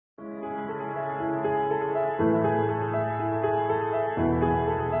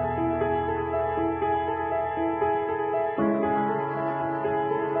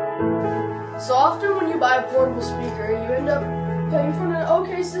So often when you buy a portable speaker, you end up paying for an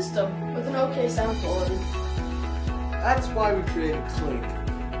okay system with an okay sound quality. That's why we created Klink.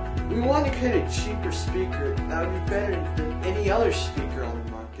 We want to create a cheaper speaker that would be better than any other speaker on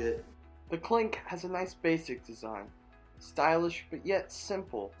the market. The Klink has a nice basic design, stylish but yet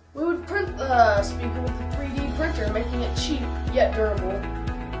simple. We would print the speaker with a 3D printer, making it cheap yet durable.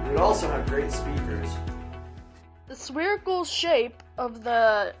 We would also have great speakers. The spherical shape of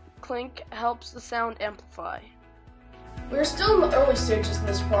the Klink helps the sound amplify. We're still in the early stages of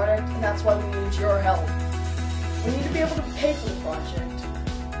this project, and that's why we need your help. We need to be able to pay for the project.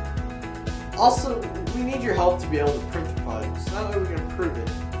 Also, we need your help to be able to print the product, so that way we can improve it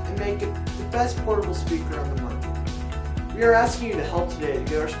and make it the best portable speaker on the market. We are asking you to help today to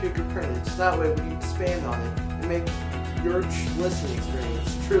get our speaker printed, so that way we can expand on it and make your listening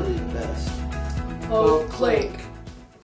experience truly the best. Vote Klink.